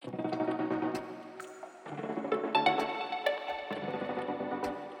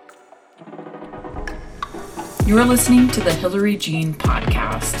You're listening to the Hillary Jean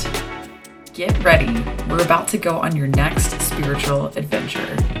podcast. Get ready. We're about to go on your next spiritual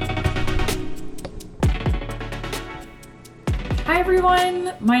adventure. Hi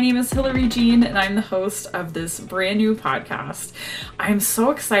everyone, my name is Hillary Jean and I'm the host of this brand new podcast. I'm so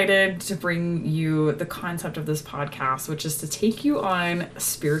excited to bring you the concept of this podcast, which is to take you on a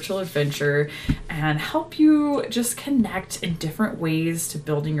spiritual adventure and help you just connect in different ways to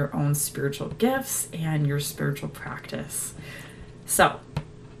building your own spiritual gifts and your spiritual practice. So,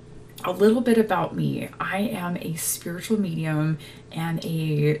 a little bit about me. I am a spiritual medium and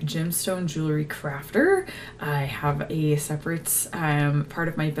a gemstone jewelry crafter. I have a separate part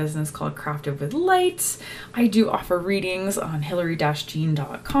of my business called Crafted with Light. I do offer readings on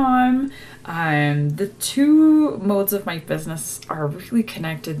hillary-jean.com. The two modes of my business are really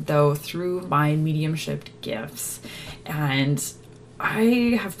connected though through my mediumship gifts. And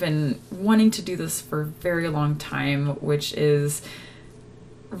I have been wanting to do this for a very long time, which is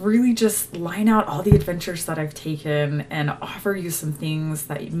really just line out all the adventures that I've taken and offer you some things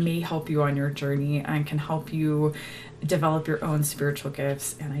that may help you on your journey and can help you develop your own spiritual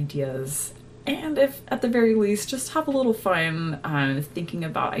gifts and ideas. And if at the very least, just have a little fun thinking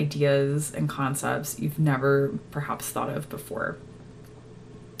about ideas and concepts you've never perhaps thought of before.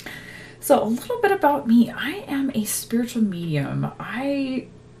 So a little bit about me. I am a spiritual medium. I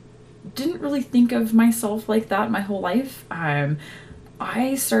didn't really think of myself like that my whole life.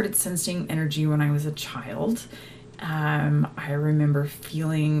 I started sensing energy when I was a child. I remember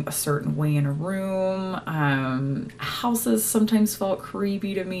feeling a certain way in a room. Houses sometimes felt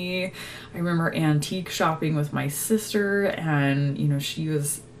creepy to me. I remember antique shopping with my sister, and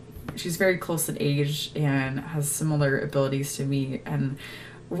she's very close in age and has similar abilities to me, and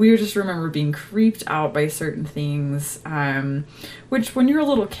we just remember being creeped out by certain things, which when you're a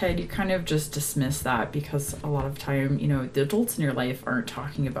little kid, you kind of just dismiss that because a lot of time, the adults in your life aren't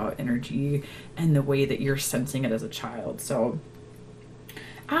talking about energy and the way that you're sensing it as a child. So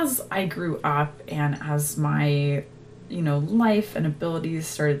as I grew up and as my, life and abilities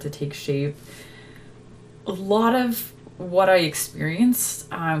started to take shape, a lot of what I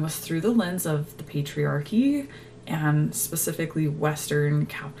experienced was through the lens of the patriarchy, and specifically Western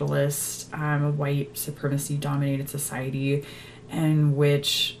capitalist, white supremacy dominated society, in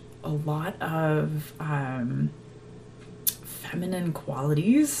which a lot of feminine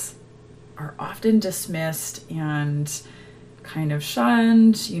qualities are often dismissed and kind of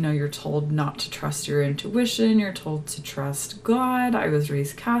shunned. You're told not to trust your intuition, you're told to trust God. I was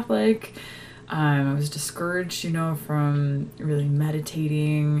raised Catholic. I was discouraged, from really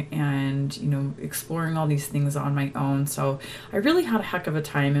meditating and, exploring all these things on my own. So I really had a heck of a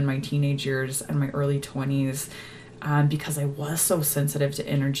time in my teenage years and my early 20s because I was so sensitive to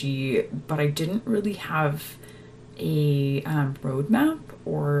energy, but I didn't really have a roadmap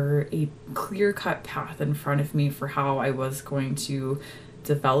or a clear-cut path in front of me for how I was going to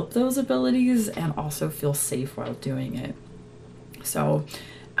develop those abilities and also feel safe while doing it. So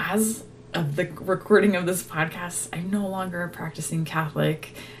as of the recording of this podcast, I'm no longer a practicing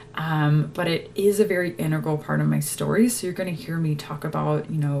Catholic, but it is a very integral part of my story. So you're going to hear me talk about,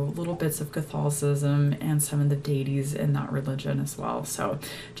 little bits of Catholicism and some of the deities in that religion as well. So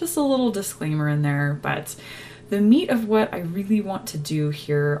just a little disclaimer in there, but the meat of what I really want to do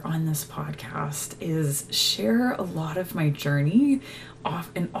here on this podcast is share a lot of my journey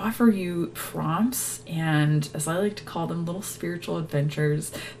and offer you prompts and, as I like to call them, little spiritual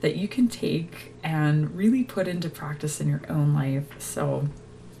adventures that you can take and really put into practice in your own life. So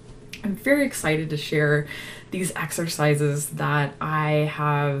I'm very excited to share these exercises that I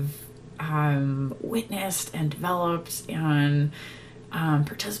have witnessed and developed and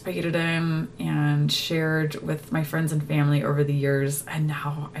participated in and shared with my friends and family over the years, and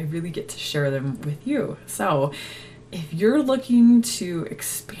now I really get to share them with you. So if you're looking to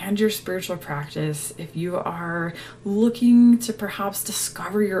expand your spiritual practice, if you are looking to perhaps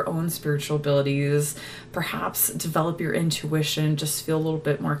discover your own spiritual abilities, perhaps develop your intuition, just feel a little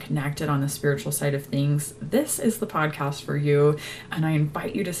bit more connected on the spiritual side of things, this is the podcast for you, and I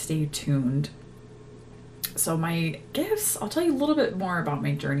invite you to stay tuned. So my gifts, I'll tell you a little bit more about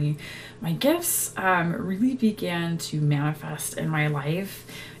my journey. My gifts really began to manifest in my life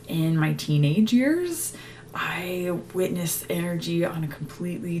in my teenage years. I witnessed energy on a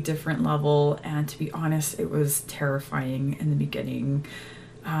completely different level, and to be honest, it was terrifying in the beginning.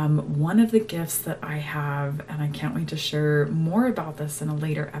 One of the gifts that I have, and I can't wait to share more about this in a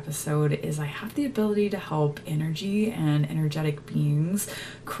later episode, is I have the ability to help energy and energetic beings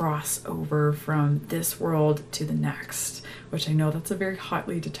cross over from this world to the next, which I know that's a very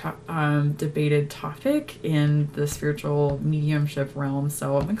hotly debated topic in the spiritual mediumship realm.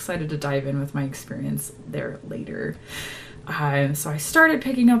 So I'm excited to dive in with my experience there later. So I started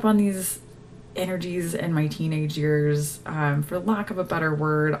picking up on these energies in my teenage years. For lack of a better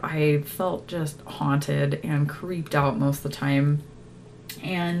word, I felt just haunted and creeped out most of the time.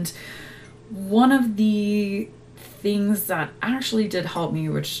 And one of the things that actually did help me,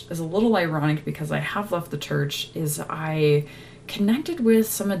 which is a little ironic because I have left the church, is I connected with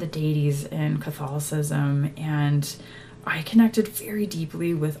some of the deities in Catholicism, and I connected very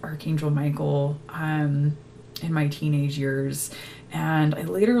deeply with Archangel Michael in my teenage years. And I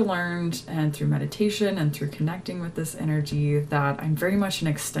later learned, and through meditation and through connecting with this energy, that I'm very much an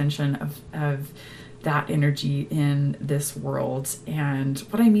extension of that energy in this world. And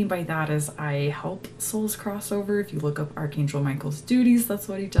what I mean by that is I help souls cross over. If you look up Archangel Michael's duties, that's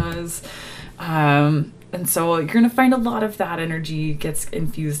what he does. And so you're going to find a lot of that energy gets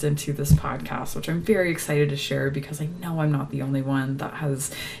infused into this podcast, which I'm very excited to share because I know I'm not the only one that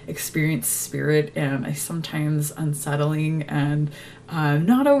has experienced spirit in a sometimes unsettling and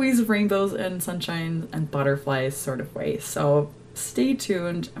not always rainbows and sunshine and butterflies sort of way. So stay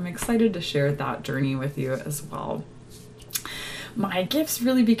tuned. I'm excited to share that journey with you as well. My gifts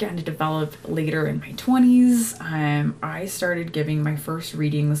really began to develop later in my 20s. I started giving my first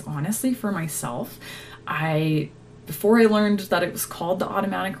readings honestly for myself. Before I learned that it was called the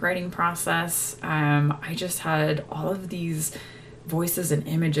automatic writing process, I just had all of these voices and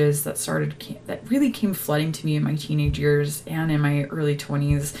images that really came flooding to me in my teenage years and in my early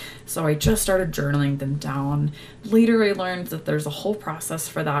 20s. So I just started journaling them down. Later, I learned that there's a whole process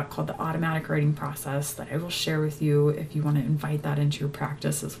for that called the automatic writing process that I will share with you if you want to invite that into your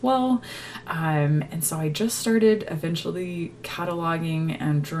practice as well. And so I just started eventually cataloging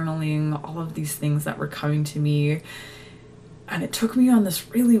and journaling all of these things that were coming to me. And it took me on this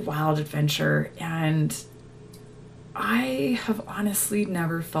really wild adventure, and I have honestly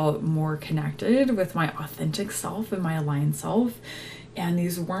never felt more connected with my authentic self and my aligned self. And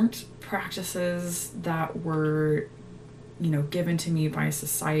these weren't practices that were, given to me by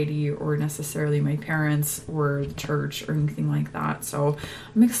society or necessarily my parents or the church or anything like that. So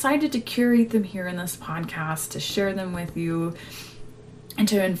I'm excited to curate them here in this podcast, to share them with you, and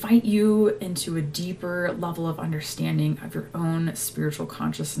to invite you into a deeper level of understanding of your own spiritual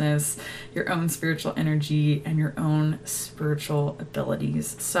consciousness, your own spiritual energy, and your own spiritual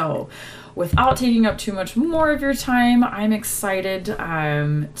abilities. So without taking up too much more of your time, I'm excited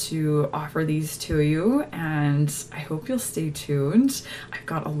to offer these to you, and I hope you'll stay tuned. I've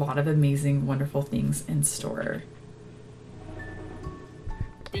got a lot of amazing, wonderful things in store.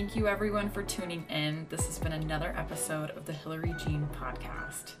 Thank you everyone for tuning in. This has been another episode of the Hillary Jean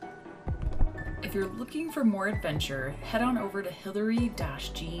podcast. If you're looking for more adventure, head on over to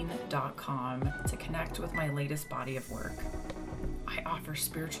hillary-jean.com to connect with my latest body of work. I offer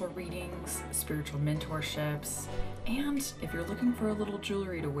spiritual readings, spiritual mentorships, and if you're looking for a little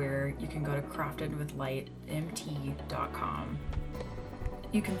jewelry to wear, you can go to craftedwithlightmt.com.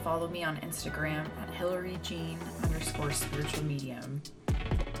 You can follow me on Instagram at HillaryJean_spiritual medium.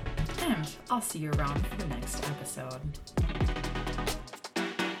 And I'll see you around for the next episode.